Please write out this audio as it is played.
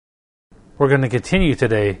We're going to continue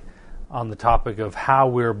today on the topic of how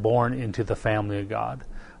we're born into the family of God.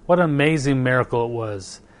 What an amazing miracle it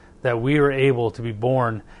was that we were able to be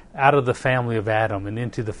born out of the family of Adam and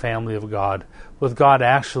into the family of God, with God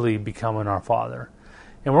actually becoming our Father.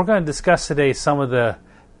 And we're going to discuss today some of the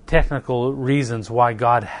technical reasons why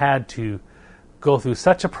God had to go through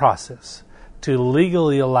such a process to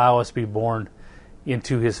legally allow us to be born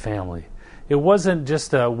into His family. It wasn't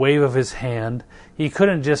just a wave of His hand. He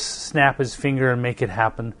couldn't just snap His finger and make it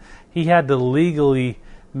happen. He had to legally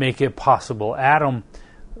make it possible. Adam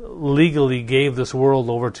legally gave this world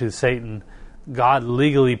over to Satan. God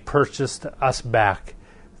legally purchased us back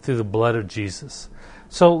through the blood of Jesus.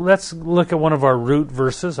 So let's look at one of our root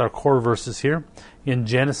verses, our core verses here in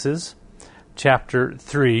Genesis chapter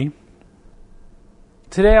 3.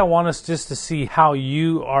 Today I want us just to see how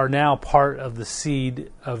you are now part of the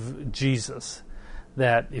seed of Jesus.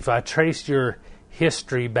 That if I traced your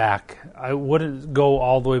history back, I wouldn't go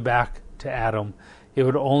all the way back to Adam. It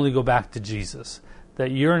would only go back to Jesus.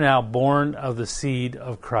 That you're now born of the seed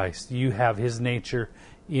of Christ. You have His nature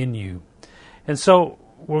in you. And so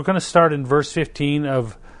we're going to start in verse 15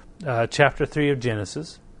 of chapter 3 of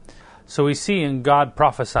Genesis. So we see in God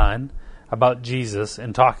prophesying about Jesus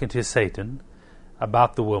and talking to Satan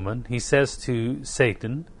about the woman. He says to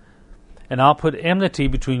Satan, "And I'll put enmity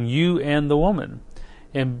between you and the woman,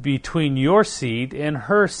 and between your seed and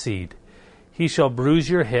her seed. He shall bruise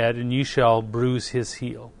your head, and you shall bruise his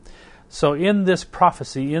heel." So in this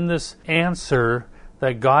prophecy, in this answer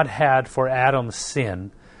that God had for Adam's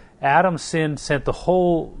sin sent the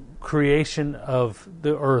whole creation of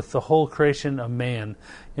the earth, the whole creation of man,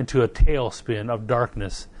 into a tailspin of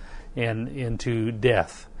darkness and into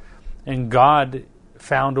death. And God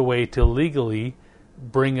found a way to legally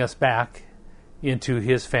bring us back into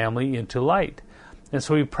His family, into light. And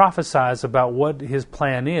so He prophesies about what His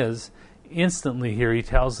plan is. Instantly here He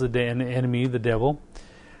tells the enemy, the devil,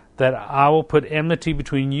 that I will put enmity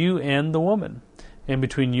between you and the woman, and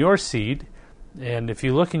between your seed. And if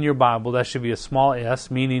you look in your Bible, that should be a small s,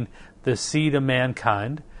 meaning the seed of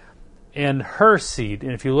mankind, and her seed.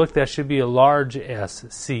 And if you look, that should be a large S,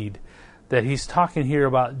 seed. That He's talking here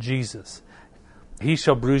about Jesus. He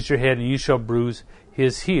shall bruise your head, and you shall bruise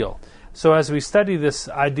his heel. So as we study this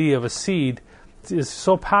idea of a seed, it's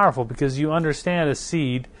so powerful because you understand a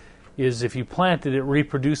seed is, if you plant it, it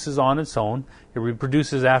reproduces on its own. It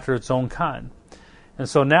reproduces after its own kind. And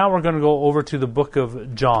so now we're going to go over to the book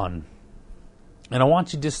of John. And I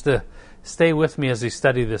want you just to stay with me as we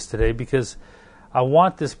study this today, because I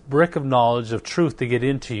want this brick of knowledge of truth to get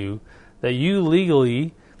into you, that you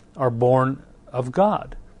legally are born of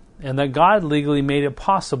God. And that God legally made it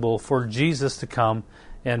possible for Jesus to come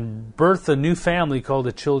and birth a new family called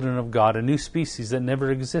the children of God, a new species that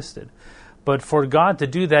never existed. But for God to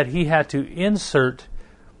do that, He had to insert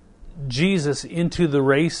Jesus into the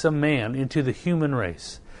race of man, into the human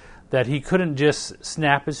race. That He couldn't just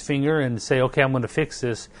snap His finger and say, okay, I'm going to fix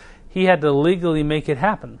this. He had to legally make it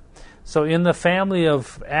happen. So in the family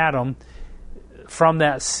of Adam, from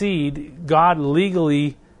that seed, God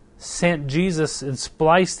legally sent Jesus and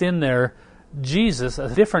spliced in there Jesus,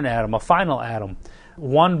 a different Adam, a final Adam.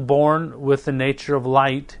 One born with the nature of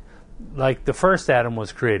light, like the first Adam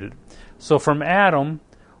was created. So from Adam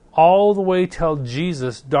all the way till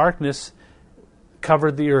Jesus, darkness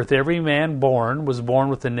covered the earth. Every man born was born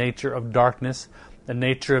with the nature of darkness, the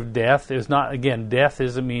nature of death. It's not, again, death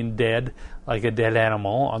doesn't mean dead, like a dead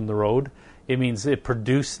animal on the road. It means it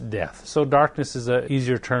produced death. So darkness is an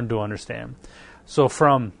easier term to understand. So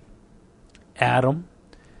from Adam,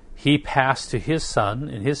 he passed to his son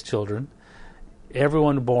and his children.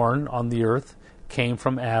 Everyone born on the earth came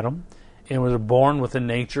from Adam and was born with the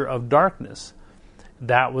nature of darkness.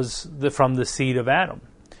 That was from the seed of Adam.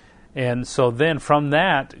 And so then from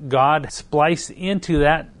that, God spliced into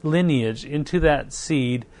that lineage, into that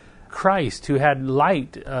seed, Christ, who had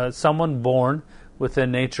light, someone born with the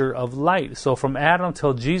nature of light. So from Adam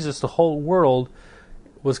till Jesus, the whole world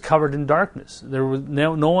was covered in darkness. There was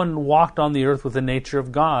no one walked on the earth with the nature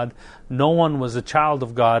of God. No one was a child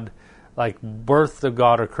of God, like birthed of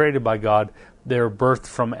God or created by God. They were birthed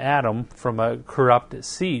from Adam, from a corrupt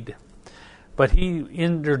seed. But He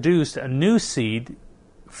introduced a new seed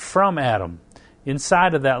from Adam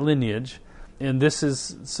inside of that lineage, and this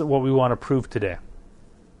is what we want to prove today.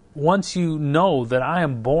 Once you know that I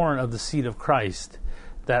am born of the seed of Christ,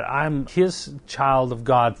 that I'm His child of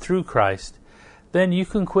God through Christ, then you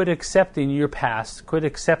can quit accepting your past, quit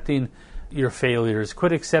accepting your failures,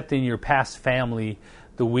 quit accepting your past family,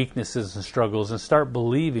 the weaknesses and struggles, and start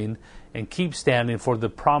believing and keep standing for the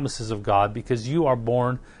promises of God, because you are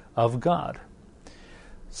born of God.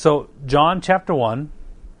 So John chapter 1,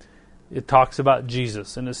 it talks about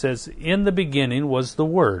Jesus, and it says, "In the beginning was the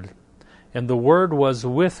Word, and the Word was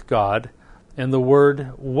with God, and the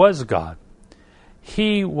Word was God.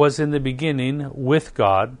 He was in the beginning with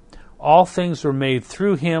God. All things were made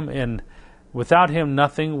through him, and without him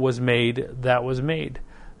nothing was made that was made."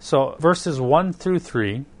 So verses 1 through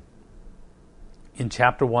 3 in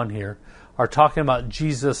chapter 1 here are talking about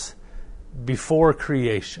Jesus before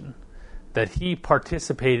creation, that he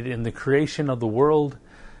participated in the creation of the world,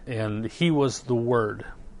 and he was the Word,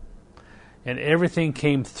 and everything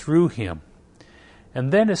came through him.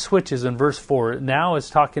 And then it switches in verse 4. Now it's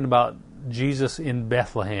talking about Jesus in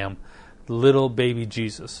Bethlehem, little baby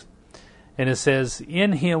Jesus. And it says,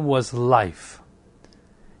 "In him was life,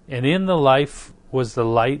 and in the life was the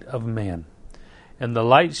light of man. And the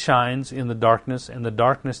light shines in the darkness, and the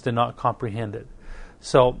darkness did not comprehend it."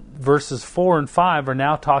 So verses 4 and 5 are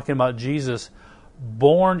now talking about Jesus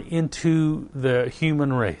born into the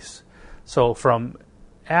human race. So from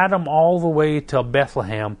Adam all the way to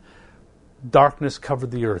Bethlehem, darkness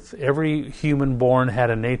covered the earth. Every human born had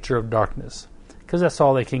a nature of darkness, because that's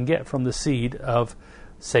all they can get from the seed of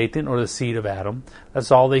Satan or the seed of Adam.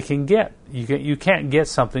 That's all they can get. You can't get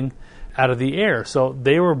something out of the air. So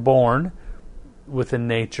they were born with a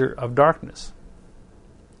nature of darkness.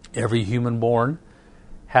 Every human born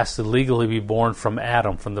has to legally be born from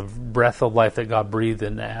Adam, from the breath of life that God breathed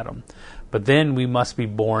into Adam. But then we must be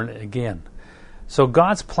born again. So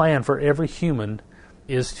God's plan for every human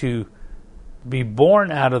is to be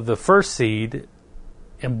born out of the first seed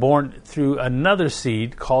and born through another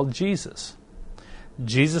seed called Jesus.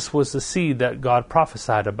 Jesus was the seed that God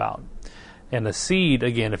prophesied about. And a seed,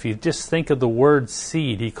 again, if you just think of the word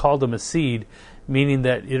seed, he called them a seed, meaning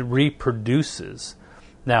that it reproduces.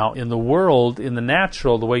 Now, in the world, in the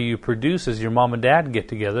natural, the way you produce is your mom and dad get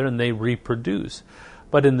together and they reproduce.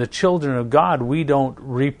 But in the children of God, we don't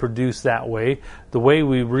reproduce that way. The way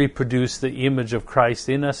we reproduce the image of Christ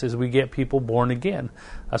in us is we get people born again.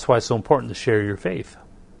 That's why it's so important to share your faith.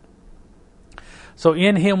 So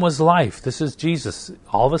in him was life. This is Jesus.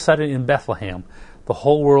 All of a sudden in Bethlehem, the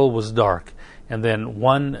whole world was dark. And then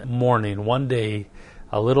one morning, one day,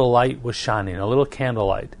 a little light was shining, a little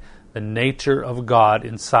candlelight. The nature of God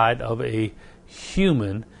inside of a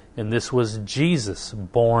human, and this was Jesus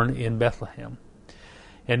born in Bethlehem.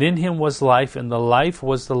 And in him was life, and the life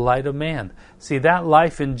was the light of man. See, that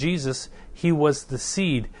life in Jesus, he was the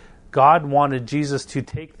seed. God wanted Jesus to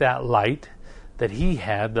take that light that he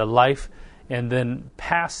had, the life, and then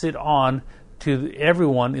pass it on to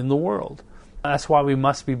everyone in the world. That's why we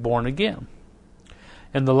must be born again.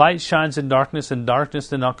 And the light shines in darkness, and darkness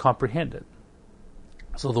did not comprehend it.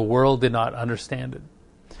 So the world did not understand it.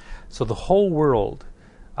 So the whole world,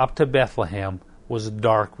 up to Bethlehem, was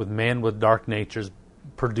dark, with men with dark natures,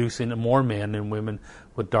 producing more men and women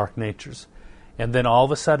with dark natures. And then all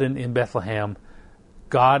of a sudden in Bethlehem,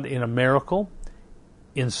 God, in a miracle,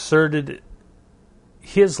 inserted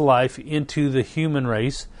his life into the human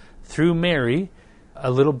race through Mary.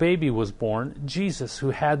 A little baby was born, Jesus, who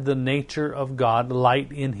had the nature of God,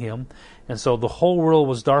 light in him. And so the whole world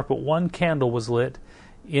was dark, but one candle was lit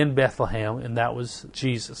in Bethlehem, and that was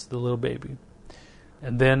Jesus, the little baby.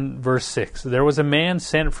 And then verse 6, "There was a man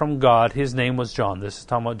sent from God, his name was John." This is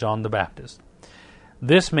talking about John the Baptist.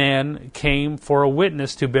 "This man came for a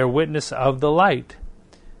witness, to bear witness of the light,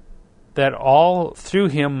 that all through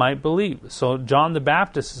him might believe." So John the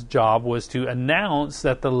Baptist's job was to announce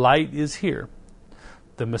that the light is here.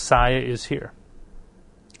 The Messiah is here.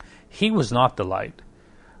 He was not the light,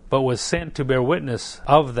 but was sent to bear witness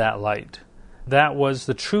of that light. That was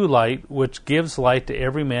the true light, which gives light to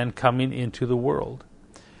every man coming into the world.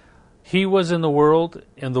 He was in the world,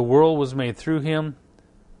 and the world was made through him,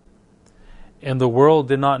 and the world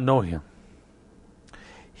did not know him.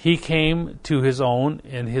 He came to his own,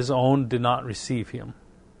 and his own did not receive him.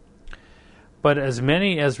 But as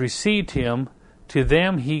many as received him, to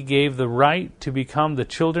them he gave the right to become the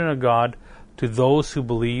children of God, to those who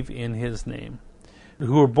believe in his name,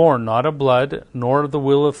 who were born not of blood, nor of the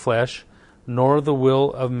will of flesh, nor the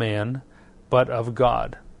will of man, but of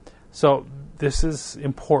God. So this is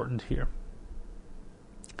important here.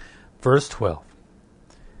 Verse 12.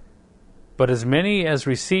 "But as many as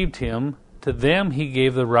received him, to them he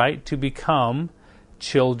gave the right to become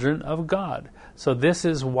children of God." So this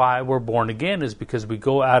is why we're born again, is because we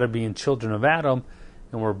go out of being children of Adam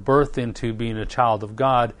and we're birthed into being a child of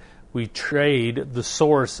God. We trade the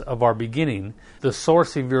source of our beginning. The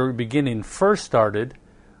source of your beginning first started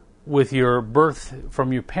with your birth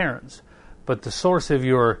from your parents, but the source of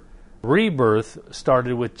your rebirth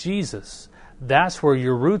started with Jesus. That's where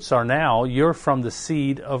your roots are now. You're from the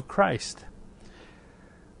seed of Christ.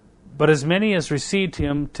 But as many as received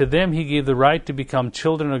him, to them he gave the right to become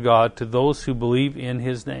children of God, to those who believe in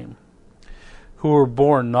his name, who were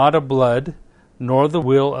born not of blood, nor the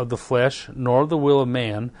will of the flesh, nor the will of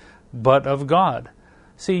man, but of God.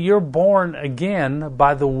 See, you're born again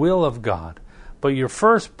by the will of God. But your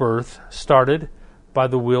first birth started by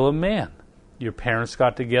the will of man. Your parents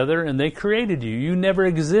got together and they created you. You never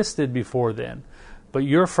existed before then. But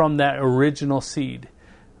you're from that original seed.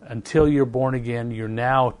 Until you're born again, you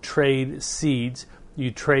now trade seeds.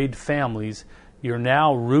 You trade families. You're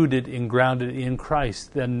now rooted and grounded in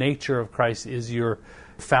Christ. The nature of Christ is your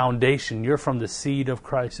foundation. You're from the seed of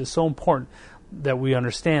Christ. It's so important that we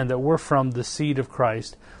understand that we're from the seed of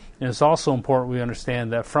Christ. And it's also important we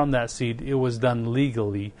understand that from that seed, it was done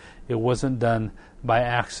legally. It wasn't done by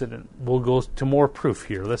accident. We'll go to more proof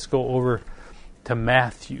here. Let's go over to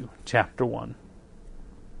Matthew chapter 1.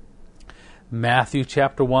 Matthew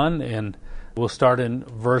chapter 1, and we'll start in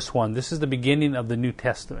verse 1. This is the beginning of the New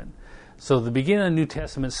Testament. So the beginning of the New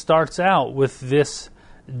Testament starts out with this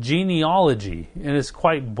genealogy, and it's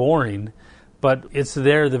quite boring, but it's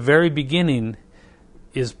there. The very beginning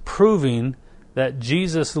is proving that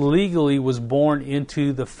Jesus legally was born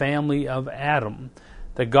into the family of Adam,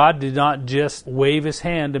 that God did not just wave his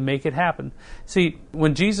hand to make it happen. See,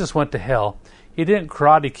 when Jesus went to hell, he didn't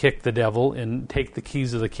karate kick the devil and take the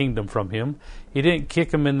keys of the kingdom from him. He didn't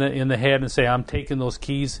kick him in the head and say, I'm taking those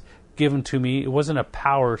keys, give them to me. It wasn't a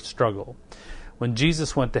power struggle. When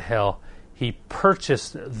Jesus went to hell, he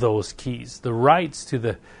purchased those keys, the rights to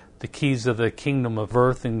the keys of the kingdom of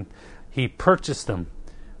earth, and he purchased them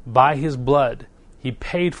by his blood. He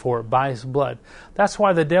paid for it by his blood. That's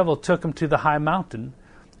why the devil took him to the high mountain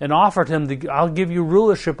and offered him, I'll give you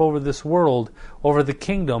rulership over this world, over the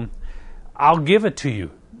kingdom. I'll give it to you.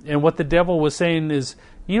 And what the devil was saying is,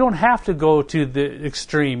 you don't have to go to the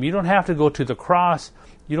extreme. You don't have to go to the cross.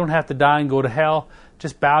 You don't have to die and go to hell.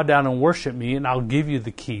 Just bow down and worship me, and I'll give you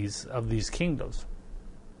the keys of these kingdoms.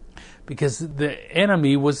 Because the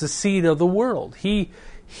enemy was the seed of the world.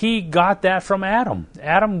 He got that from Adam.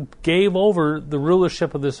 Adam gave over the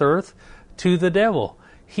rulership of this earth to the devil.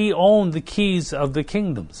 He owned the keys of the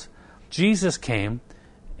kingdoms. Jesus came,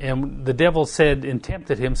 and the devil said and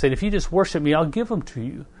tempted him, said, if you just worship me, I'll give them to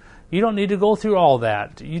you. You don't need to go through all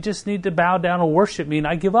that. You just need to bow down and worship me, and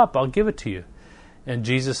I give up. I'll give it to you. And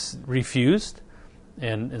Jesus refused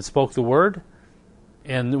and spoke the word.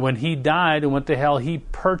 And when he died and went to hell, he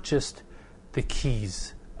purchased the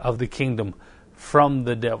keys of the kingdom from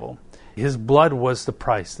the devil. His blood was the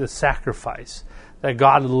price, the sacrifice, that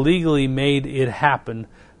God legally made it happen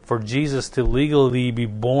for Jesus to legally be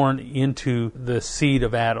born into the seed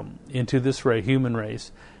of Adam, into this human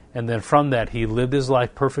race. And then from that, he lived his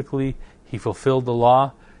life perfectly. He fulfilled the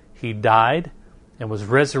law. He died and was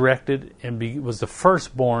resurrected and was the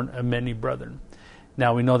firstborn of many brethren.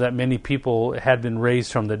 Now we know that many people had been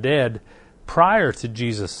raised from the dead prior to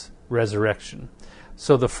Jesus' resurrection.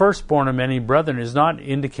 So the firstborn of many brethren is not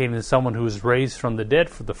indicating someone who was raised from the dead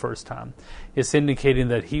for the first time. It's indicating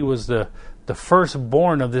that he was the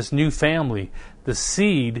firstborn of this new family. The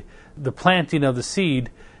seed, the planting of the seed,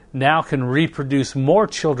 now can reproduce more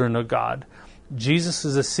children of God. Jesus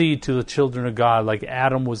is a seed to the children of God, like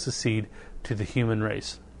Adam was the seed to the human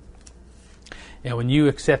race. And when you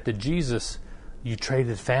accepted Jesus, you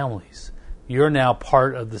traded families. You're now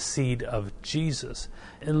part of the seed of Jesus.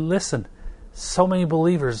 And listen, so many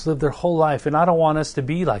believers live their whole life, and I don't want us to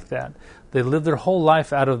be like that. They live their whole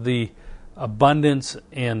life out of the abundance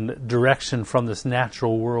and direction from this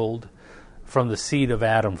natural world, from the seed of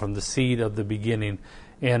Adam, from the seed of the beginning.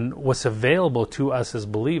 And what's available to us as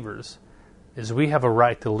believers is we have a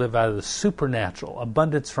right to live out of the supernatural,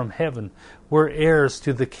 abundance from heaven. We're heirs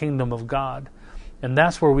to the kingdom of God. And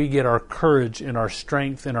that's where we get our courage and our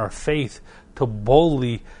strength and our faith to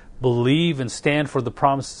boldly believe and stand for the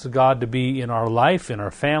promises of God to be in our life, in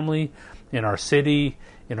our family, in our city,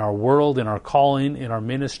 in our world, in our calling, in our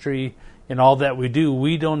ministry, in all that we do.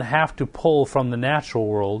 We don't have to pull from the natural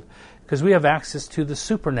world because we have access to the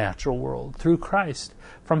supernatural world through Christ.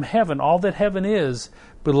 From heaven, all that heaven is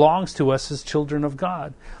belongs to us as children of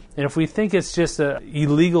God. And if we think it's just an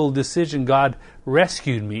illegal decision, God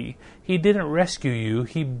rescued me, He didn't rescue you.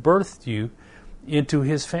 He birthed you into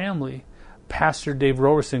His family. Pastor Dave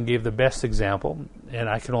Roberson gave the best example, and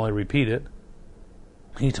I can only repeat it.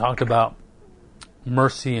 He talked about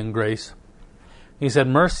mercy and grace. He said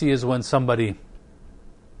mercy is when somebody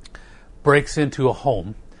breaks into a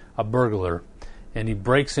home, a burglar, and he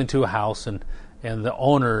breaks into a house and the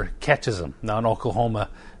owner catches him. Now in Oklahoma,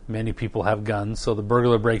 Many people have guns. So the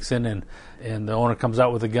burglar breaks in, and the owner comes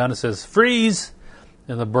out with a gun and says, "Freeze!"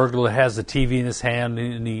 And the burglar has the TV in his hand,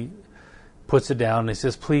 and he puts it down, and he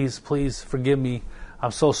says, "Please, please forgive me.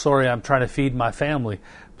 I'm so sorry. I'm trying to feed my family.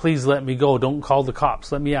 Please let me go. Don't call the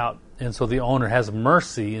cops. Let me out." And so the owner has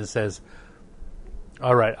mercy and says,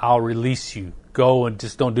 "All right, I'll release you. Go and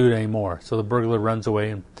just don't do it anymore." So the burglar runs away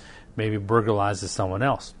and maybe burglarizes someone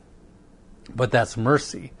else. But that's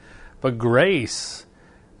mercy. But grace,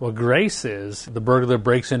 what grace is, the burglar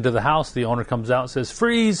breaks into the house, the owner comes out and says,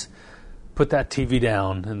 "Freeze, put that TV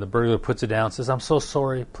down." And the burglar puts it down and says, "I'm so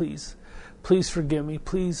sorry, please forgive me,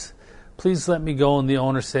 please let me go." And the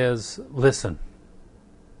owner says, "Listen,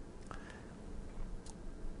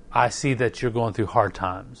 I see that you're going through hard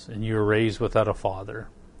times and you were raised without a father.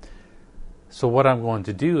 So what I'm going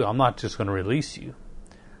to do, I'm not just going to release you.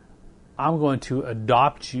 I'm going to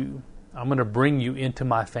adopt you. I'm going to bring you into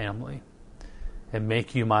my family and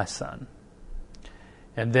make you my son.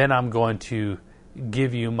 And then I'm going to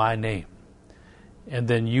give you my name. And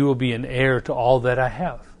then you will be an heir to all that I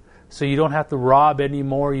have. So you don't have to rob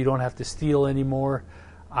anymore. You don't have to steal anymore.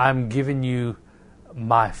 I'm giving you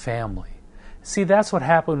my family." See, that's what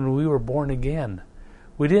happened when we were born again.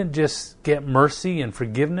 We didn't just get mercy and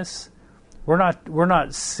forgiveness. We're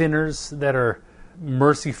not sinners that are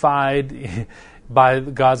mercified by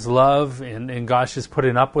God's love and God's just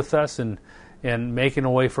putting up with us and making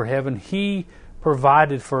a way for heaven. He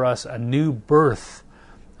provided for us a new birth,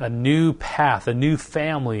 a new path, a new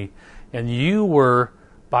family, and you were,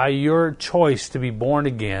 by your choice to be born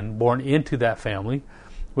again, born into that family,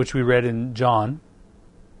 which we read in John.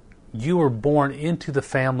 You were born into the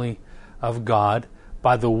family of God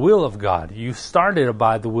by the will of God. You started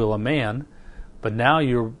by the will of man, but now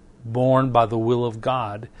you're born by the will of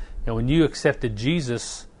God. And when you accepted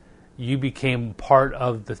Jesus, you became part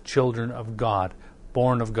of the children of God,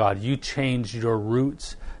 born of God. You changed your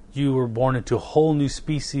roots. You were born into a whole new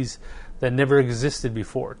species that never existed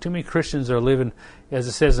before. Too many Christians are living, as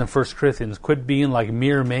it says in 1 Corinthians, quit being like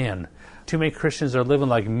mere man. Too many Christians are living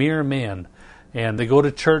like mere man. And they go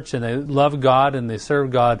to church and they love God and they serve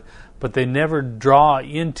God, but they never draw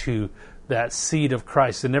into that seed of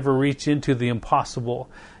Christ. They never reach into the impossible.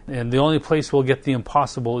 And the only place we'll get the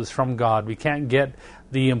impossible is from God. We can't get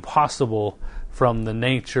the impossible from the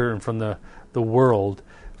nature and from the world,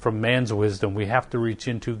 from man's wisdom. We have to reach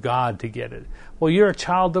into God to get it. Well, you're a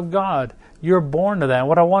child of God. You're born to that. And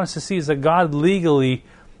what I want us to see is that God legally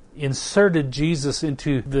inserted Jesus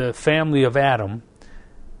into the family of Adam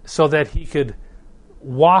so that he could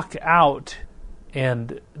walk out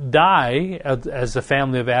and die as the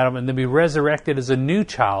family of Adam and then be resurrected as a new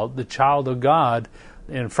child, the child of God.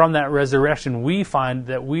 And from that resurrection, we find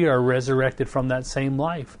that we are resurrected from that same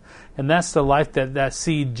life. And that's the life that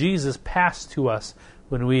seed Jesus passed to us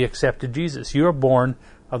when we accepted Jesus. You're born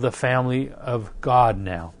of the family of God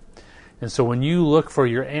now. And so when you look for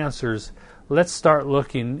your answers, let's start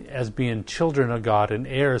looking as being children of God and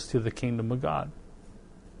heirs to the kingdom of God.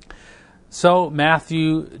 So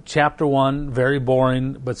Matthew chapter 1, very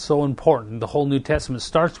boring, but so important. The whole New Testament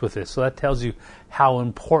starts with this. So that tells you how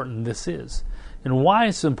important this is. And why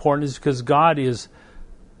it's important is because God is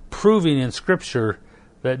proving in Scripture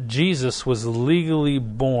that Jesus was legally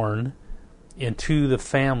born into the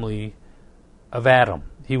family of Adam.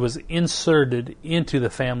 He was inserted into the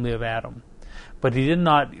family of Adam. But he did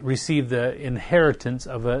not receive the inheritance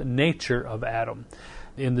of a nature of Adam.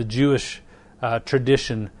 In the Jewish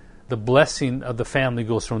tradition, the blessing of the family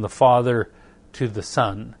goes from the father to the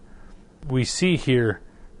son. We see here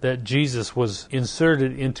that Jesus was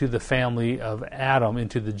inserted into the family of Adam,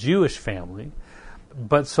 into the Jewish family,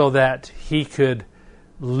 but so that he could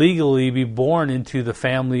legally be born into the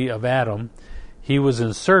family of Adam, he was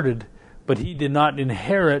inserted, but he did not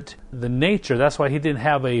inherit the nature. That's why he didn't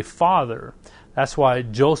have a father. That's why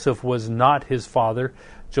Joseph was not his father.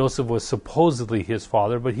 Joseph was supposedly his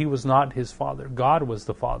father, but he was not his father. God was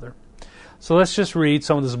the father. So let's just read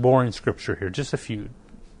some of this boring scripture here, just a few.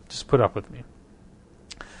 Just put up with me.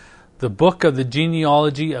 The book of the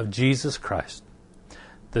genealogy of Jesus Christ,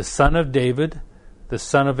 the son of David, the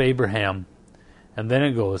son of Abraham. And then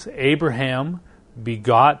it goes, Abraham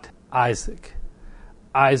begot Isaac.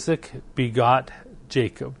 Isaac begot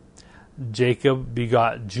Jacob. Jacob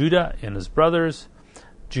begot Judah and his brothers.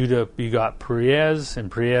 Judah begot Perez, and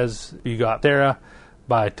Perez begot Sarah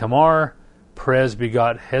by Tamar. Perez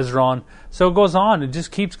begot Hezron. So it goes on. It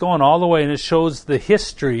just keeps going all the way, and it shows the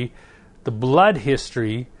history, the blood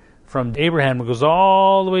history from Abraham. It goes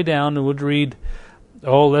all the way down, and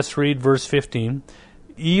let's read verse 15.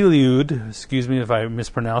 Eliud, excuse me if I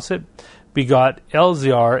mispronounce it, begot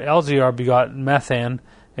Elziar. Elziar begot Methan,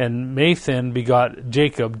 And Mathan begot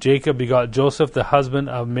Jacob. Jacob begot Joseph, the husband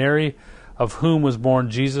of Mary, of whom was born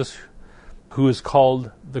Jesus, who is called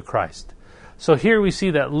the Christ. So here we see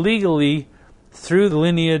that legally, through the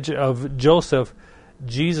lineage of Joseph,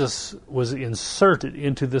 Jesus was inserted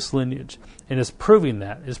into this lineage, and is proving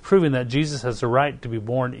that Jesus has the right to be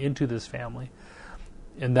born into this family.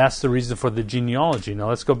 And that's the reason for the genealogy. Now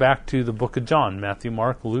let's go back to the book of John, Matthew,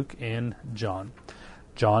 Mark, Luke, and John.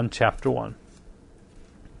 John chapter 1.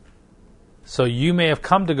 So you may have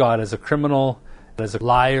come to God as a criminal, as a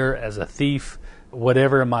liar, as a thief,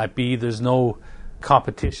 whatever it might be. There's no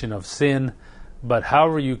competition of sin. But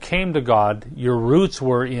however you came to God, your roots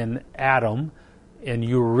were in Adam, and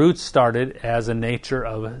your roots started as a nature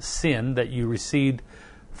of sin that you received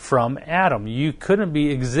from Adam. You couldn't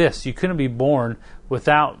you couldn't be born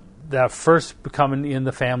without that first becoming in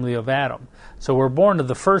the family of Adam. So we're born of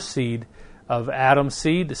the first seed of Adam's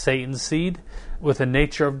seed, Satan's seed, with a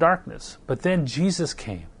nature of darkness. But then Jesus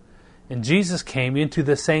came, and Jesus came into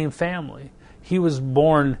the same family. He was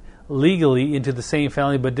born legally into the same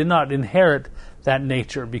family, but did not inherit that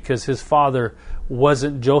nature because his father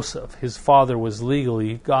wasn't Joseph. His father was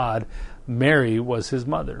legally God. Mary was his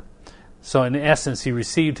mother. So in essence, he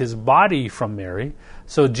received his body from Mary.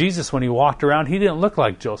 So Jesus, when he walked around, he didn't look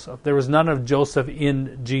like Joseph. There was none of Joseph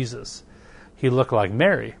in Jesus. He looked like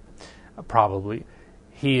Mary, probably.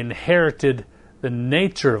 He inherited the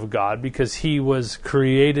nature of God because he was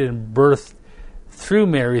created and birthed through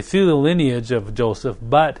Mary, through the lineage of Joseph,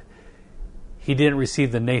 but he didn't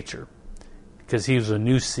receive the nature because he was a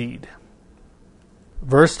new seed.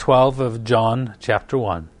 Verse 12 of John chapter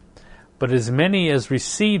 1. But as many as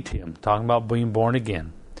received him, talking about being born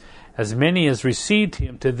again, as many as received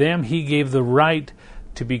him, to them he gave the right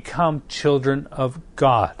to become children of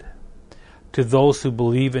God, to those who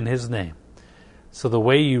believe in his name. So the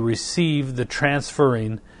way you receive the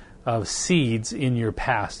transferring of seeds in your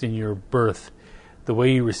past, in your birth, the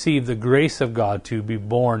way you receive the grace of God to be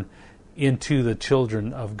born into the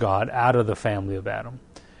children of God out of the family of Adam,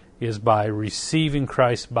 is by receiving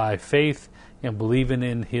Christ by faith and believing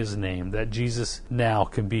in his name, that Jesus now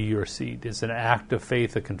can be your seed. It's an act of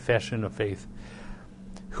faith, a confession of faith.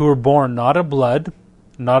 Who are born not of blood,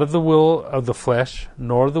 not of the will of the flesh,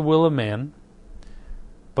 nor the will of man,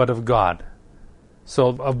 but of God. So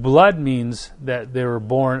of blood means that they were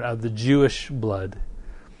born of the Jewish blood,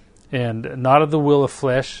 and not of the will of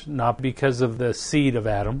flesh, not because of the seed of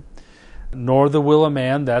Adam, nor the will of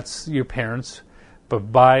man, that's your parents,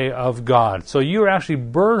 but of God. So you were actually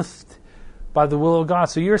birthed by the will of God.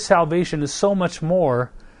 So your salvation is so much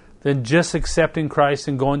more than just accepting Christ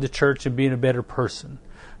and going to church and being a better person.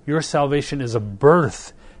 Your salvation is a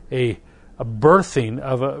birth, a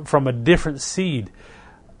birthing from a different seed.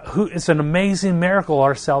 It's an amazing miracle,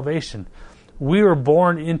 our salvation. We were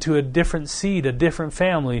born into a different seed, a different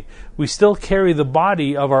family. We still carry the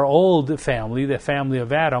body of our old family, the family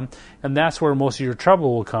of Adam, and that's where most of your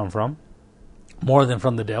trouble will come from, more than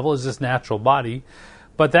from the devil, is this natural body.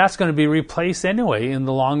 But that's going to be replaced anyway. In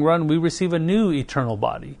the long run, we receive a new eternal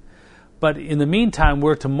body. But in the meantime,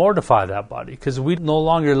 we're to mortify that body because we no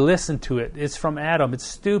longer listen to it. It's from Adam. It's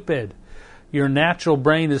stupid. Your natural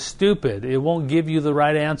brain is stupid. It won't give you the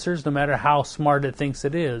right answers no matter how smart it thinks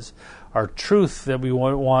it is. Our truth that we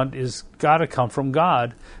want is got to come from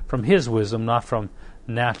God, from his wisdom, not from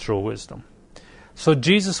natural wisdom. So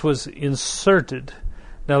Jesus was inserted.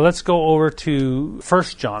 Now let's go over to 1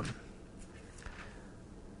 John.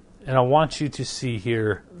 And I want you to see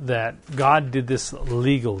here that God did this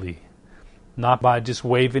legally, not by just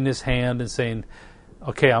waving his hand and saying,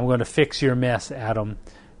 okay, I'm going to fix your mess, Adam.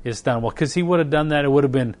 It's done. Well, because he would have done that, it would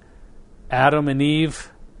have been Adam and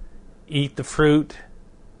Eve, eat the fruit,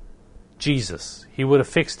 Jesus. He would have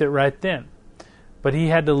fixed it right then. But he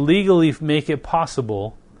had to legally make it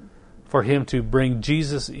possible for him to bring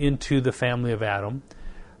Jesus into the family of Adam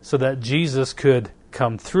so that Jesus could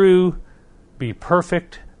come through, be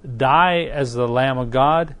perfect, die as the Lamb of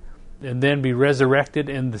God, and then be resurrected.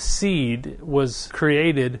 And the seed was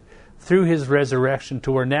created through his resurrection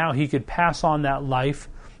to where now he could pass on that life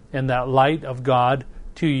and that light of God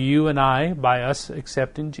to you and I by us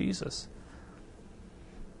accepting Jesus.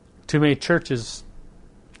 Too many churches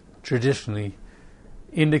traditionally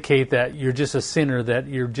indicate that you're just a sinner, that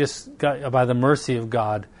you're just got, by the mercy of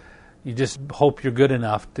God, you just hope you're good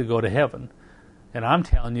enough to go to heaven. And I'm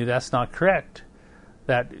telling you that's not correct.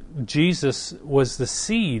 That Jesus was the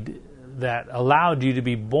seed that allowed you to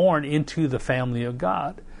be born into the family of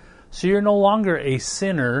God. So you're no longer a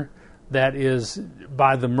sinner that is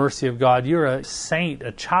by the mercy of God. You're a saint,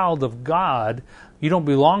 a child of God. You don't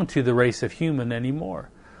belong to the race of human anymore.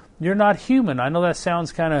 You're not human. I know that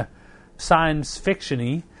sounds kind of science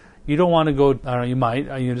fiction-y. You don't want to go, I don't know, you might,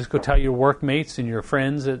 just go tell your workmates and your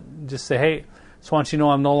friends, just say, hey, just want you to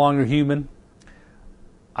know I'm no longer human.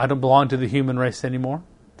 I don't belong to the human race anymore.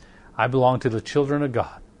 I belong to the children of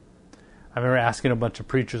God. I remember asking a bunch of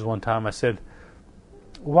preachers one time, I said,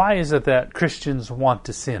 why is it that Christians want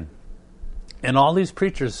to sin? And all these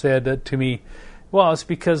preachers said to me, well, it's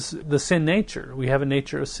because the sin nature. We have a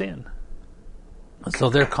nature of sin.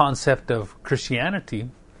 So their concept of Christianity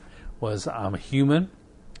was, I'm a human,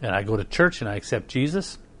 and I go to church and I accept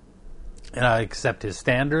Jesus, and I accept His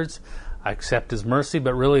standards, I accept His mercy,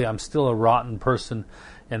 but really I'm still a rotten person,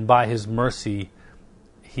 and by His mercy,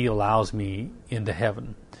 He allows me into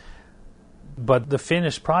heaven. But the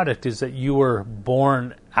finished product is that you were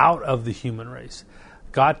born out of the human race.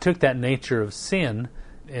 God took that nature of sin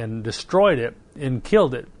and destroyed it and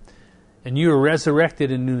killed it. And you were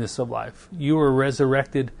resurrected in newness of life. You were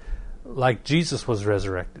resurrected like Jesus was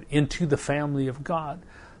resurrected into the family of God.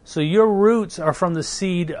 So your roots are from the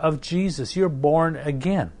seed of Jesus. You're born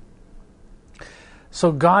again.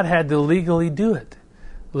 So God had to legally do it.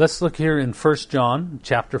 Let's look here in 1 John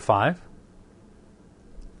chapter 5.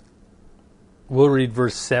 We'll read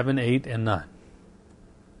verse 7, 8, and 9.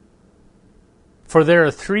 For there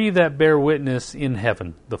are three that bear witness in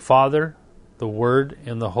heaven, the Father, the Word,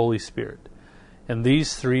 and the Holy Spirit. And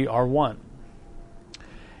these three are one.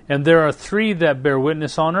 And there are three that bear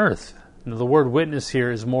witness on earth. Now, the word witness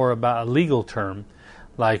here is more about a legal term,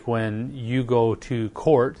 like when you go to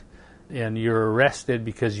court and you're arrested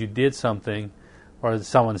because you did something, or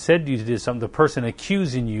someone said you did something, the person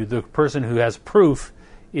accusing you, the person who has proof,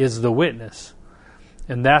 is the witness.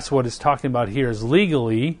 And that's what it's talking about here, is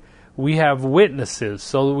legally we have witnesses.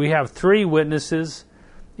 So we have three witnesses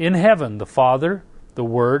in heaven, the Father, the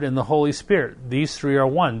Word, and the Holy Spirit. These three are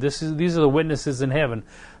one. These are the witnesses in heaven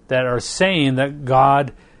that are saying that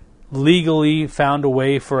God legally found a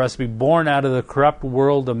way for us to be born out of the corrupt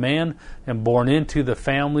world of man and born into the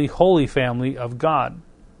family, holy family of God.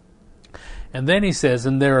 And then he says,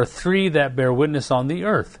 and there are three that bear witness on the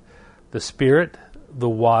earth, the Spirit, the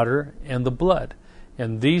water, and the blood.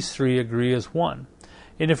 And these three agree as one.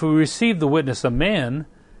 And if we receive the witness of man,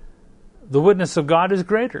 the witness of God is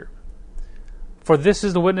greater. For this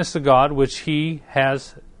is the witness of God which He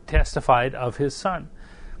has testified of His Son.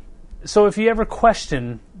 So if you ever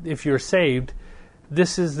question if you're saved,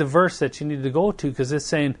 this is the verse that you need to go to, because it's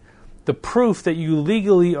saying the proof that you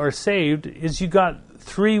legally are saved is you got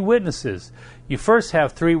three witnesses. You first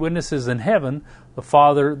have three witnesses in heaven, the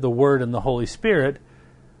Father, the Word, and the Holy Spirit.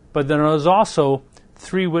 But then there's also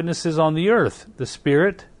three witnesses on the earth, the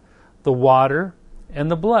Spirit, the water, and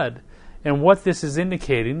the blood. And what this is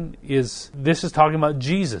indicating is, this is talking about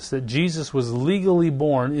Jesus, that Jesus was legally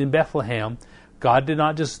born in Bethlehem. God did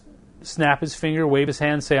not just snap His finger, wave His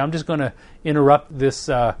hand, say, I'm just going to interrupt this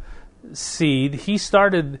seed. He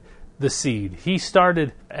started the seed. He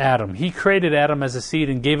started Adam. He created Adam as a seed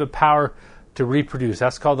and gave it power to reproduce.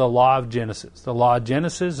 That's called the law of Genesis. The law of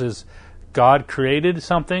Genesis is God created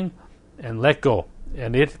something and let go.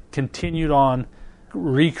 And it continued on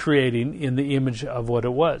recreating in the image of what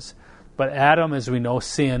it was. But Adam, as we know,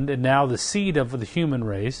 sinned, and now the seed of the human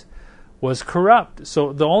race was corrupt.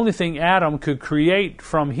 So the only thing Adam could create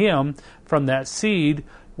from him, from that seed,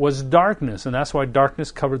 was darkness. And that's why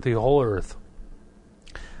darkness covered the whole earth.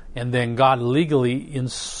 And then God legally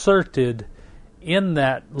inserted in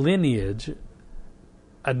that lineage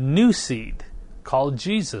a new seed called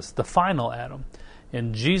Jesus, the final Adam.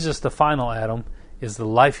 And Jesus, the final Adam, is the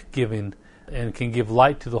life-giving and can give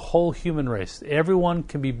light to the whole human race. Everyone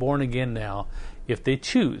can be born again now if they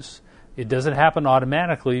choose. It doesn't happen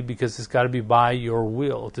automatically because it's got to be by your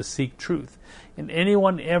will to seek truth. And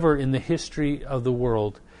anyone ever in the history of the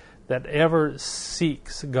world that ever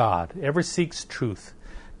seeks God, ever seeks truth,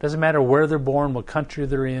 doesn't matter where they're born, what country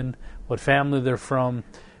they're in, what family they're from,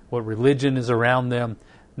 what religion is around them,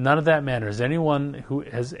 none of that matters. Anyone who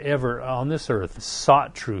has ever on this earth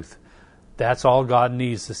sought truth, that's all God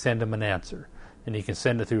needs to send him an answer. And He can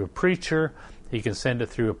send it through a preacher, He can send it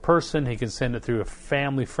through a person, He can send it through a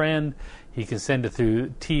family friend, He can send it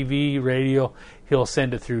through TV, radio, He'll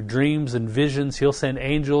send it through dreams and visions, He'll send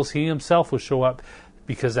angels, He Himself will show up,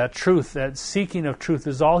 because that truth, that seeking of truth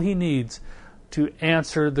is all He needs to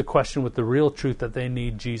answer the question with the real truth that they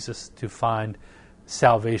need Jesus to find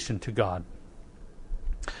salvation to God.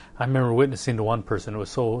 I remember witnessing to one person. It was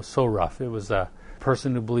so rough. It was a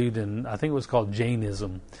person who believed in, I think it was called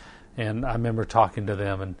Jainism. And I remember talking to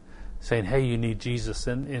them and saying, hey, you need Jesus.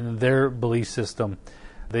 And in their belief system,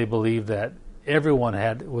 they believed that everyone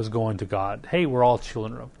was going to God. Hey, we're all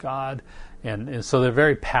children of God. And so they're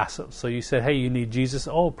very passive. So you said, hey, you need Jesus.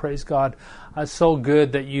 Oh, praise God. It's so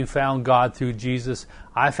good that you found God through Jesus.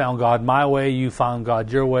 I found God my way. You found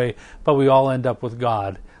God your way. But we all end up with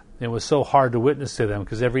God. And it was so hard to witness to them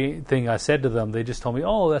because everything I said to them, they just told me,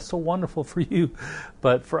 oh, that's so wonderful for you.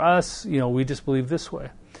 But for us, we just believe this way.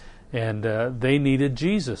 And they needed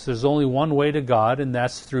Jesus. There's only one way to God, and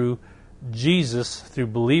that's through Jesus, through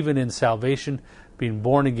believing in salvation, being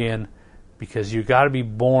born again, because you got to be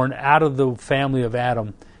born out of the family of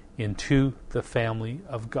Adam into the family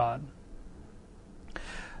of God.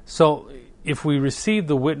 So if we receive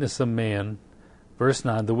the witness of man, verse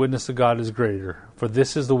 9, the witness of God is greater, for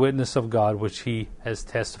this is the witness of God which he has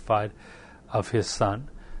testified of his Son.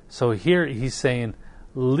 So here he's saying,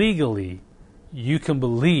 legally, you can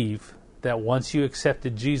believe that once you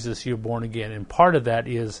accepted Jesus, you're born again. And part of that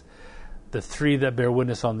is the three that bear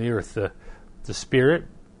witness on the earth, the Spirit,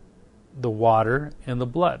 the water, and the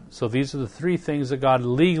blood. So these are the three things that God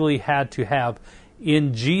legally had to have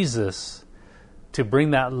in Jesus to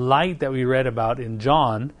bring that light that we read about in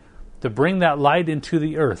John, to bring that light into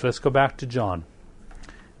the earth. Let's go back to John,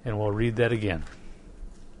 and we'll read that again.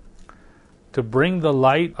 To bring the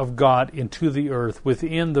light of God into the earth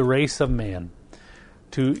within the race of man,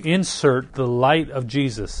 to insert the light of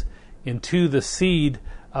Jesus into the seed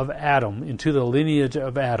of Adam, into the lineage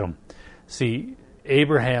of Adam. See,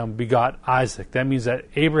 Abraham begot Isaac. That means that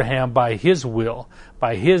Abraham, by his will,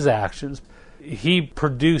 by his actions, he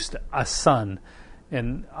produced a son.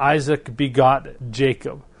 And Isaac begot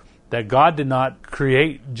Jacob. That God did not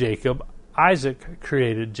create Jacob. Isaac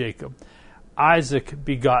created Jacob. Isaac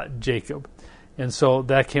begot Jacob. And so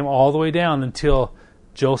that came all the way down until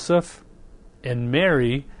Joseph and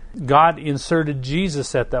Mary. God inserted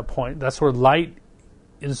Jesus at that point. That's where light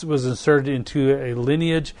was inserted into a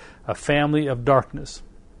lineage, a family of darkness.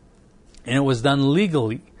 And it was done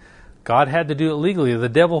legally. God had to do it legally. The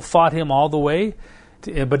devil fought him all the way,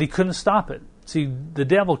 but he couldn't stop it. See, the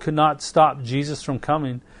devil could not stop Jesus from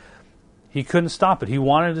coming. He couldn't stop it. He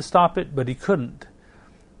wanted to stop it, but he couldn't.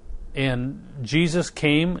 And Jesus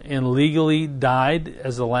came and legally died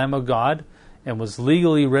as the Lamb of God and was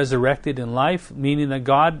legally resurrected in life, meaning that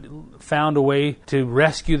God found a way to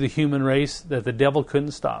rescue the human race that the devil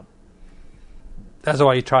couldn't stop. That's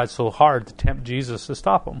why he tried so hard to tempt Jesus to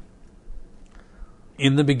stop him.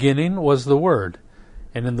 In the beginning was the Word,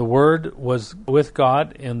 and in the Word was with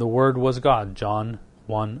God, and the Word was God. John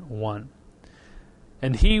 1:1.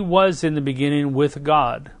 And he was in the beginning with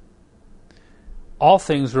God. All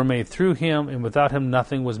things were made through him, and without him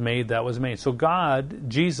nothing was made that was made. So God,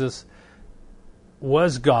 Jesus,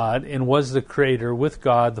 was God and was the Creator with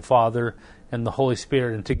God, the Father, and the Holy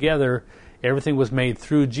Spirit. And together, everything was made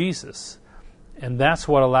through Jesus. And that's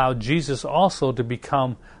what allowed Jesus also to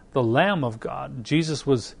become the Lamb of God. Jesus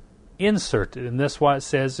was inserted, and that's why it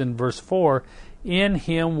says in verse 4, in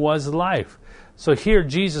him was life. So here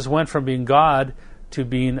Jesus went from being God to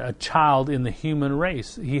being a child in the human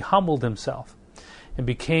race. He humbled himself and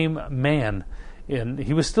became man. And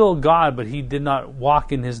he was still God, but he did not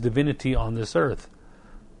walk in his divinity on this earth.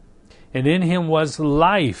 And in him was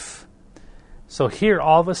life. So here,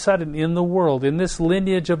 all of a sudden, in the world, in this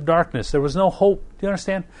lineage of darkness, there was no hope. Do you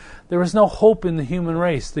understand? There was no hope in the human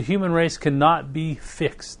race. The human race cannot be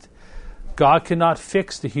fixed. God cannot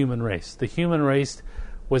fix the human race. The human race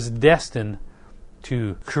was destined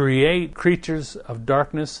to create creatures of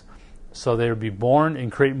darkness, so they would be born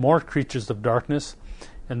and create more creatures of darkness,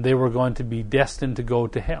 and they were going to be destined to go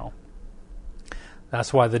to hell.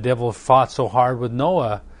 That's why the devil fought so hard with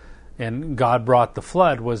Noah, and God brought the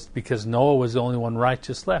flood, was because Noah was the only one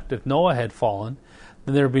righteous left. If Noah had fallen,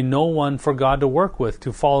 then there would be no one for God to work with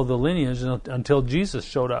to follow the lineage until Jesus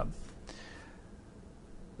showed up.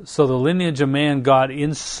 So the lineage of man, God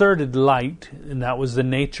inserted light, and that was the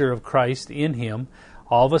nature of Christ in him.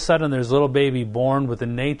 All of a sudden, there's a little baby born with the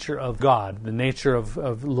nature of God, the nature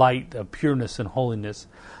of light, of pureness and holiness,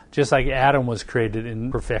 just like Adam was created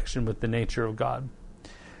in perfection with the nature of God.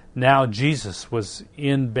 Now Jesus was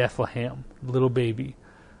in Bethlehem, little baby.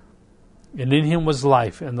 And in him was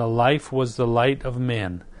life, and the life was the light of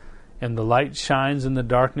men. And the light shines in the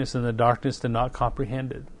darkness, and the darkness did not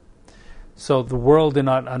comprehend it. So the world did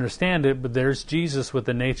not understand it, but there's Jesus with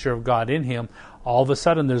the nature of God in him. All of a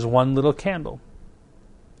sudden, there's one little candle.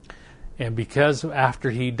 And because after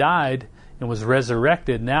he died and was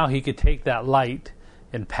resurrected, now he could take that light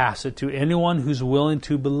and pass it to anyone who's willing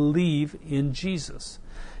to believe in Jesus.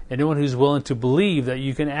 Anyone who's willing to believe that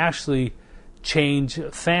you can actually change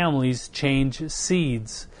families, change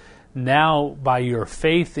seeds. Now, by your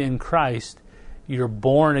faith in Christ, you're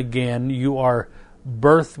born again. You are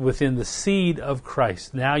birthed within the seed of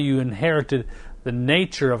Christ. Now you inherited the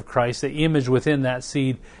nature of Christ. The image within that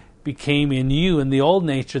seed became in you, and the old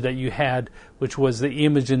nature that you had, which was the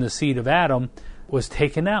image in the seed of Adam, was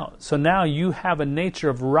taken out. So now you have a nature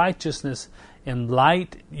of righteousness and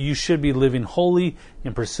light. You should be living holy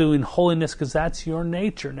and pursuing holiness because that's your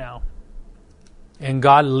nature now. And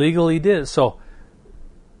God legally did it. So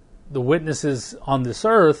the witnesses on this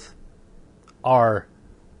earth are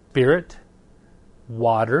spirit,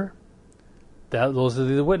 water. Those are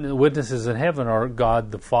the witnesses. Witnesses in heaven are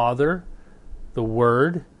God the Father, the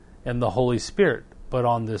Word, and the Holy Spirit. But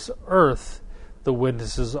on this earth, the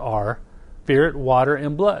witnesses are spirit, water,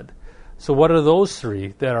 and blood. So what are those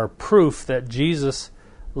three that are proof that Jesus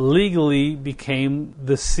legally became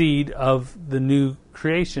the seed of the new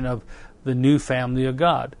creation, of the new family of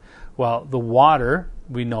God? Well, the water,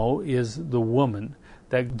 we know, is the woman.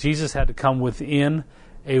 That Jesus had to come within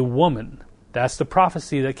a woman. That's the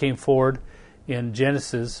prophecy that came forward in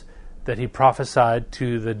Genesis, that he prophesied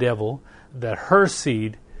to the devil, that her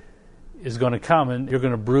seed is going to come and you're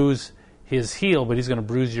going to bruise his heel, but he's going to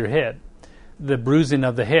bruise your head. The bruising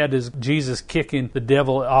of the head is Jesus kicking the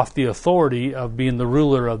devil off the authority of being the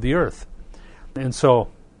ruler of the earth. And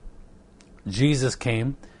so Jesus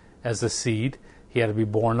came as a seed. He had to be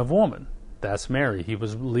born of woman. That's Mary. He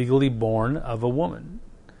was legally born of a woman.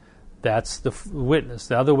 That's the witness.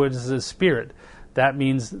 The other witness is spirit. That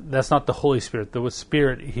means that's not the Holy Spirit. The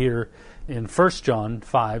Spirit here in 1 John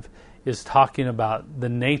 5 is talking about the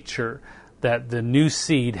nature, that the new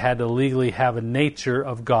seed had to legally have a nature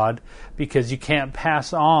of God, because you can't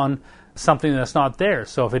pass on something that's not there.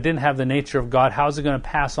 So if it didn't have the nature of God, how's it going to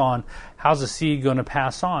pass on? How's a seed going to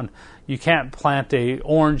pass on? You can't plant an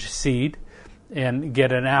orange seed and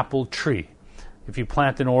get an apple tree. If you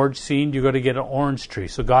plant an orange seed, you're going to get an orange tree.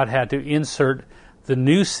 So God had to insert the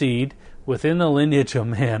new seed within the lineage of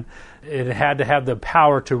man. It had to have the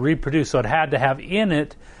power to reproduce. So it had to have in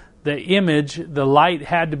it the image, the light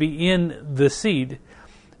had to be in the seed.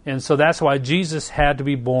 And so that's why Jesus had to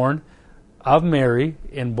be born of Mary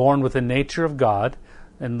and born with the nature of God.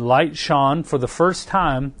 And light shone for the first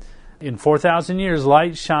time in 4,000 years.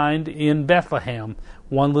 Light shined in Bethlehem,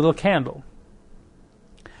 one little candle.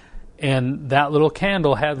 And that little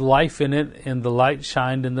candle had life in it, and the light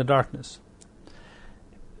shined in the darkness.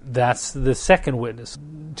 That's the second witness.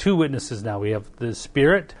 Two witnesses now. We have the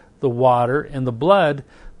Spirit, the water, and the blood.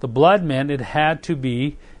 The blood meant it had to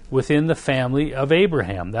be within the family of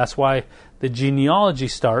Abraham. That's why the genealogy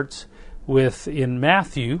starts with, in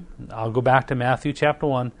Matthew, I'll go back to Matthew chapter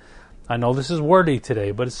 1. I know this is wordy today,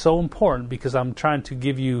 but it's so important because I'm trying to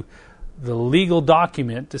give you the legal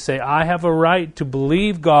document to say, I have a right to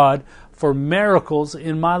believe God for miracles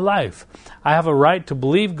in my life. I have a right to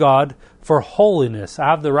believe God for holiness. I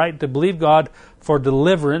have the right to believe God for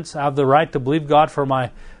deliverance. I have the right to believe God for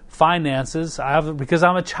my finances. Because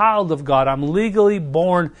I'm a child of God. I'm legally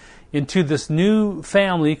born into this new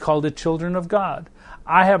family called the children of God.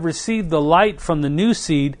 I have received the light from the new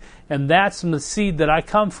seed, and that's the seed that I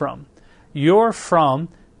come from. You're from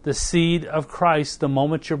the seed of Christ the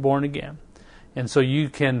moment you're born again. And so you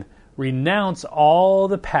can renounce all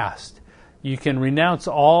the past. You can renounce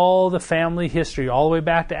all the family history, all the way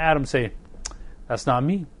back to Adam, say, that's not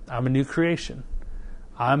me. I'm a new creation.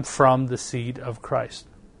 I'm from the seed of Christ.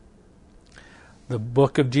 The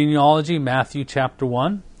book of genealogy, Matthew chapter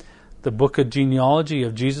 1. The book of genealogy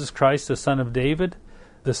of Jesus Christ, the son of David,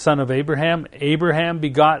 the son of Abraham. Abraham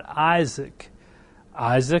begot Isaac.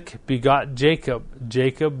 Isaac begot Jacob.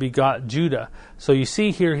 Jacob begot Judah. So you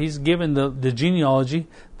see here, he's given the genealogy,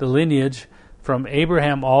 the lineage, from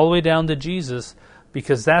Abraham all the way down to Jesus,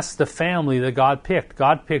 because that's the family that God picked.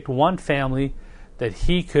 God picked one family that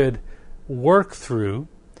he could work through,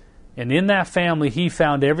 and in that family he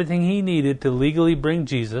found everything he needed to legally bring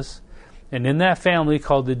Jesus. And in that family,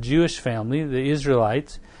 called the Jewish family, the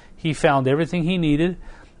Israelites, he found everything he needed,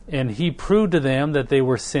 and he proved to them that they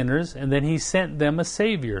were sinners, and then he sent them a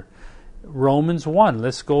Savior. Romans 1,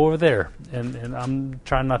 let's go over there. And I'm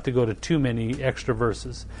trying not to go to too many extra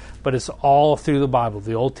verses, but it's all through the Bible,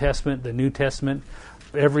 the Old Testament, the New Testament.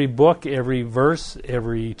 Every book, every verse,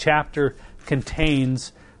 every chapter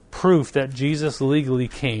contains proof that Jesus legally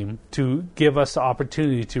came to give us the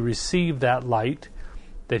opportunity to receive that light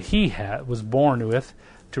that he was born with,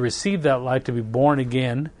 to receive that light, to be born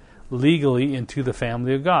again legally into the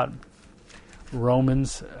family of God.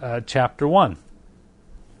 Romans chapter 1,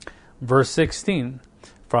 verse 16.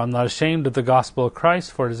 For I am not ashamed of the gospel of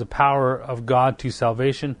Christ, for it is the power of God to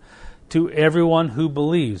salvation to everyone who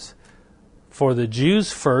believes, for the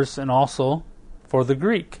Jews first and also for the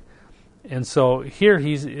Greek. And so here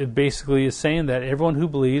it basically is saying that everyone who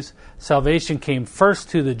believes, salvation came first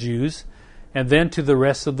to the Jews and then to the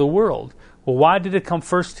rest of the world. Well, why did it come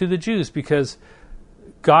first to the Jews? Because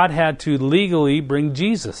God had to legally bring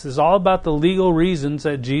Jesus. It's all about the legal reasons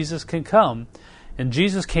that Jesus can come. And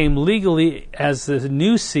Jesus came legally as the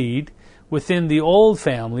new seed within the old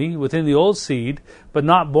family, within the old seed, but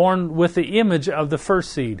not born with the image of the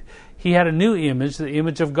first seed. He had a new image, the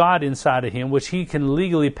image of God inside of him, which he can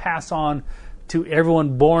legally pass on to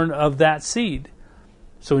everyone born of that seed.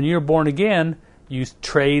 So when you're born again, you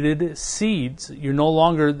traded seeds. You're no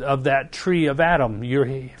longer of that tree of Adam. Your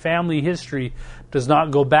family history does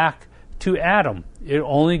not go back to Adam. It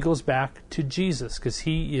only goes back to Jesus because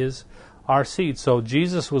he is our seed. So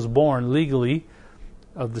Jesus was born legally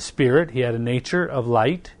of the Spirit. He had a nature of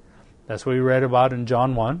light. That's what we read about in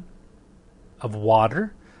John 1. Of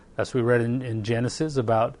water. That's what we read in Genesis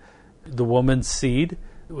about the woman's seed.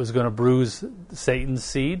 It was going to bruise Satan's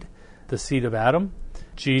seed, the seed of Adam.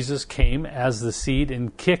 Jesus came as the seed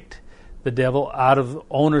and kicked the devil out of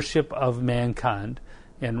ownership of mankind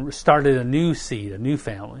and started a new seed, a new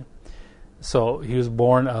family. So he was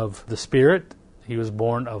born of the Spirit, he was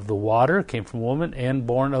born of the water, came from a woman, and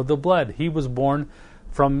born of the blood. He was born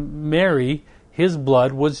from Mary. His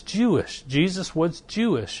blood was Jewish. Jesus was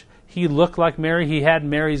Jewish. He looked like Mary. He had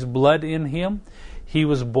Mary's blood in him. He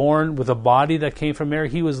was born with a body that came from Mary.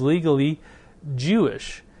 He was legally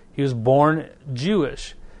Jewish. He was born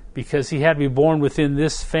Jewish because he had to be born within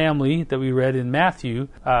this family that we read in Matthew,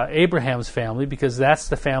 Abraham's family, because that's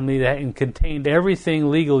the family that contained everything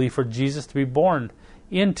legally for Jesus to be born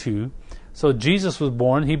into. So Jesus was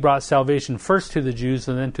born. He brought salvation first to the Jews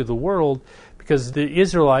and then to the world because the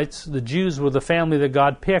Israelites, the Jews, were the family that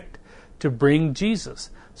God picked to bring Jesus.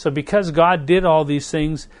 So because God did all these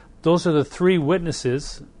things, those are the three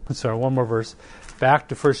witnesses. Sorry, one more verse. Back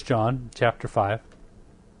to 1 John chapter 5.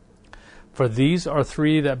 For these are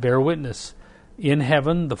three that bear witness. In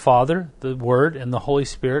heaven, the Father, the Word, and the Holy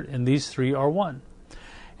Spirit, and these three are one.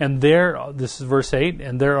 And this is verse 8,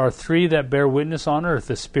 and there are three that bear witness on earth,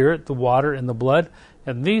 the Spirit, the water, and the blood,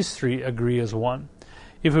 and these three agree as one.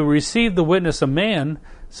 If we receive the witness of man,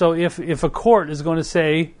 so if a court is going to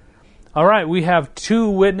say, all right, we have two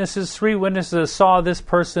witnesses, three witnesses that saw this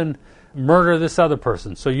person murder this other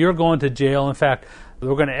person, so you're going to jail. In fact,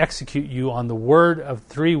 we're going to execute you on the word of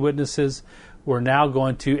three witnesses. We're now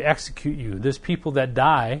going to execute you. There's people that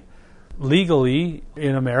die legally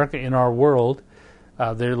in America, in our world.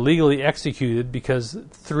 They're legally executed because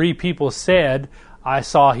three people said, I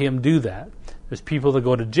saw him do that. There's people that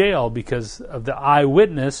go to jail because of the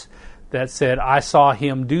eyewitness that said, I saw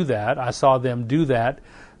him do that. I saw them do that.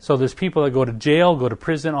 So there's people that go to jail, go to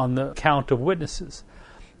prison on the count of witnesses.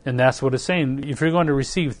 And that's what it's saying. If you're going to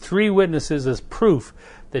receive three witnesses as proof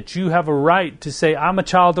that you have a right to say, I'm a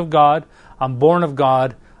child of God, I'm born of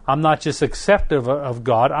God, I'm not just accepted of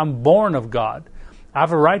God, I'm born of God. I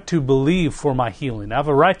have a right to believe for my healing. I have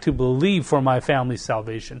a right to believe for my family's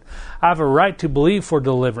salvation. I have a right to believe for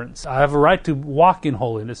deliverance. I have a right to walk in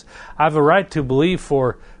holiness. I have a right to believe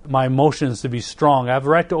for my emotions to be strong. I have a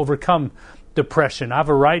right to overcome depression. I have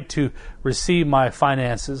a right to receive my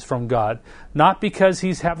finances from God, not because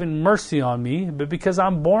he's having mercy on me, but because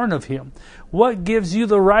I'm born of him. What gives you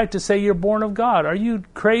the right to say you're born of God? Are you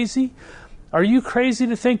crazy? Are you crazy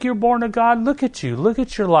to think you're born of God? Look at you. Look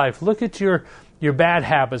at your life. Look at your bad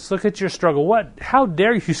habits. Look at your struggle. How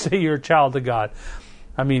dare you say you're a child of God?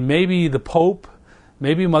 I mean, maybe the Pope,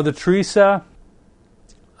 maybe Mother Teresa,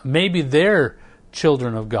 maybe they're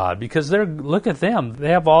children of God, because look at them. They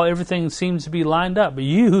have everything seems to be lined up. But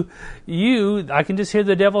you, I can just hear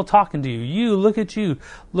the devil talking to you. Look at you.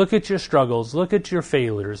 Look at your struggles. Look at your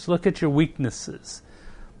failures. Look at your weaknesses.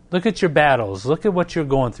 Look at your battles. Look at what you're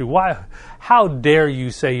going through. Why? How dare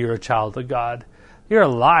you say you're a child of God? You're a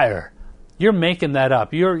liar. You're making that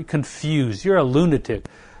up. You're confused. You're a lunatic.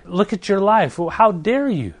 Look at your life. How dare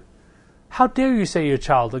you? How dare you say you're a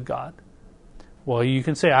child of God? Well, you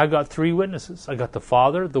can say, I got three witnesses. I got the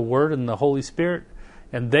Father, the Word, and the Holy Spirit.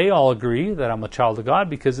 And they all agree that I'm a child of God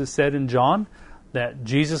because it said in John that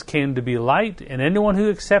Jesus came to be light. And anyone who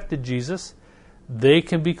accepted Jesus, they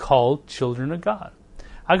can be called children of God.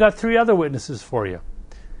 I got three other witnesses for you.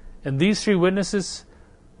 And these three witnesses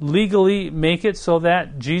legally make it so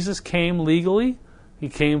that Jesus came legally. He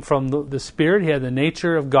came from the Spirit. He had the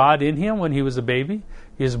nature of God in him when he was a baby.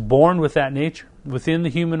 He was born with that nature within the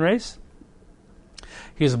human race.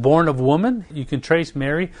 He was born of woman. You can trace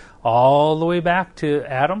Mary all the way back to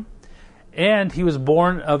Adam. And he was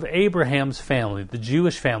born of Abraham's family, the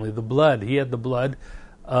Jewish family, the blood. He had the blood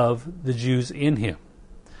of the Jews in him.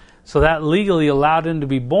 So that legally allowed him to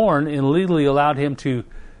be born and legally allowed him to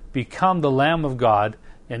become the Lamb of God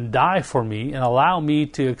and die for me and allow me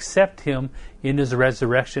to accept him in his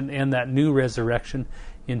resurrection and that new resurrection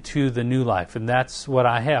into the new life. And that's what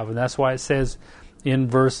I have. And that's why it says in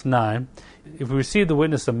verse 9, if we receive the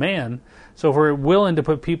witness of man, so if we're willing to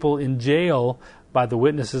put people in jail by the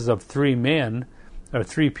witnesses of 3 men or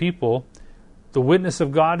 3 people, the witness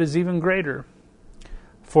of God is even greater.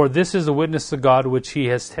 For this is the witness of God which he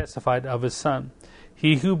has testified of his Son.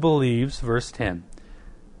 He who believes, verse 10,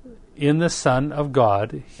 in the Son of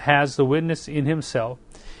God has the witness in himself.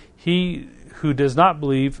 He who does not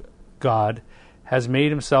believe God has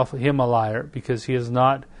made him a liar, because he has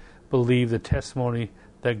not believed the testimony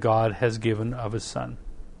that God has given of his Son.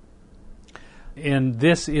 And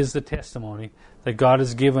this is the testimony, that God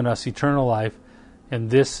has given us eternal life, and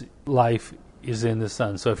this life is in the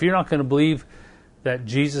Son. So if you're not going to believe that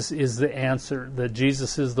Jesus is the answer, that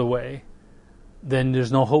Jesus is the way, then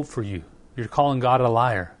there's no hope for you. You're calling God a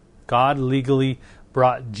liar. God legally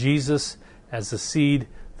brought Jesus as the seed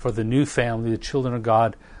for the new family, the children of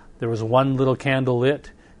God. There was one little candle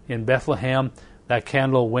lit in Bethlehem. That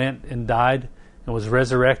candle went and died and was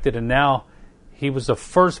resurrected, and now he was the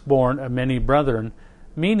firstborn of many brethren,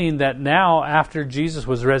 meaning that now after Jesus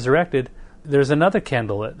was resurrected, there's another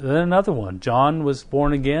candle lit, then another one. John was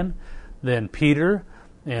born again, then Peter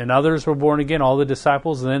and others were born again, all the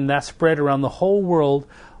disciples, and then that spread around the whole world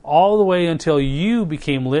all the way until you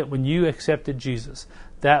became lit when you accepted Jesus.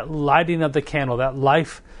 That lighting of the candle, that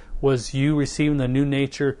life was you receiving the new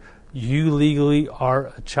nature. You legally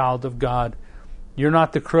are a child of God. You're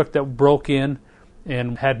not the crook that broke in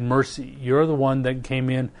and had mercy. You're the one that came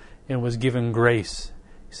in and was given grace.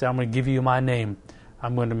 He said, I'm going to give you my name.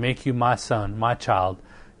 I'm going to make you my son, my child.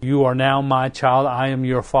 You are now my child. I am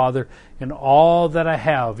your father. And all that I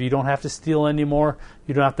have, you don't have to steal anymore.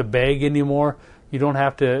 You don't have to beg anymore. You don't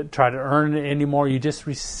have to try to earn it anymore. You just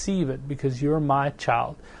receive it because you're my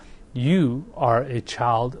child. You are a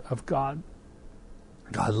child of God.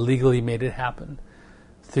 God legally made it happen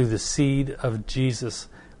through the seed of Jesus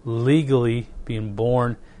legally being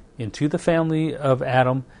born into the family of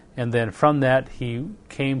Adam, and then from that he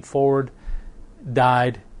came forward,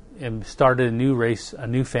 died, and started a new race, a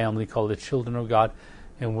new family called the children of God.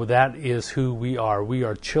 And that is who we are. We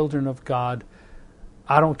are children of God.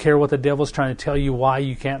 I don't care what the devil's trying to tell you, why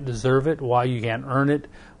you can't deserve it, why you can't earn it,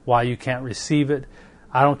 why you can't receive it.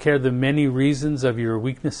 I don't care the many reasons of your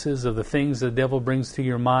weaknesses, of the things the devil brings to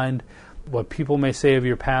your mind, what people may say of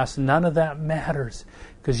your past. None of that matters,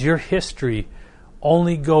 because your history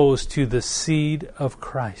only goes to the seed of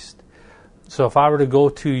Christ. So if I were to go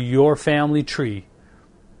to your family tree,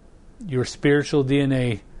 your spiritual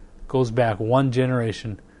DNA goes back one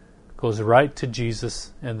generation, goes right to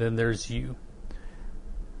Jesus, and then there's you.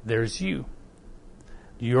 There's you.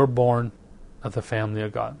 You're born of the family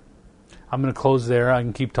of God. I'm going to close there. I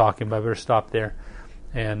can keep talking, but I better stop there.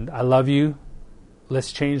 And I love you.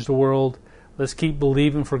 Let's change the world. Let's keep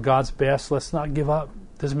believing for God's best. Let's not give up.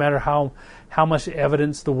 Doesn't matter how much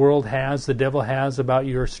evidence the world has, the devil has about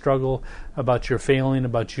your struggle, about your failing,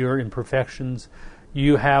 about your imperfections.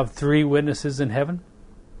 You have 3 witnesses in heaven.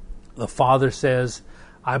 The Father says,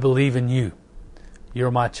 I believe in you.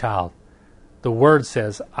 You're my child. The Word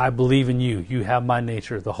says, I believe in you. You have my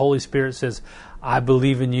nature. The Holy Spirit says, I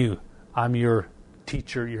believe in you. I'm your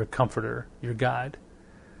teacher, your comforter, your guide.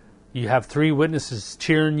 You have 3 witnesses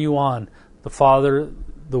cheering you on, the Father,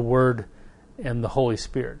 the Word, and the Holy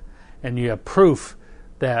Spirit. And you have proof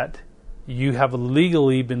that you have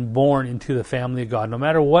legally been born into the family of God. No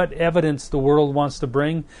matter what evidence the world wants to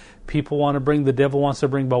bring, people want to bring, the devil wants to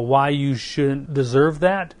bring about why you shouldn't deserve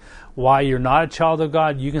that, why you're not a child of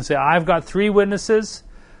God, you can say, I've got 3 witnesses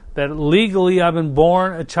that legally I've been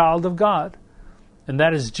born a child of God. And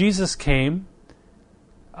that is Jesus came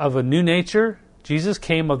of a new nature. Jesus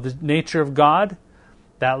came of the nature of God,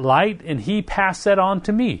 that light, and he passed that on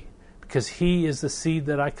to me because he is the seed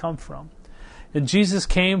that I come from. And Jesus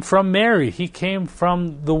came from Mary. He came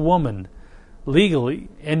from the woman legally,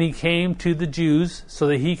 and he came to the Jews so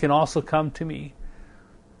that he can also come to me.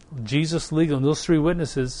 Jesus legal, and those 3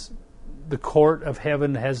 witnesses, the court of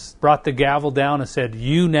heaven has brought the gavel down and said,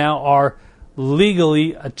 you now are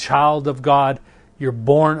legally a child of God. You're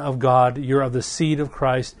born of God. You're of the seed of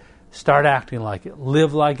Christ. Start acting like it.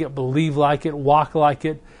 Live like it. Believe like it. Walk like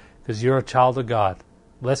it. Because you're a child of God.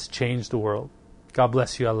 Let's change the world. God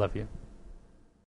bless you. I love you.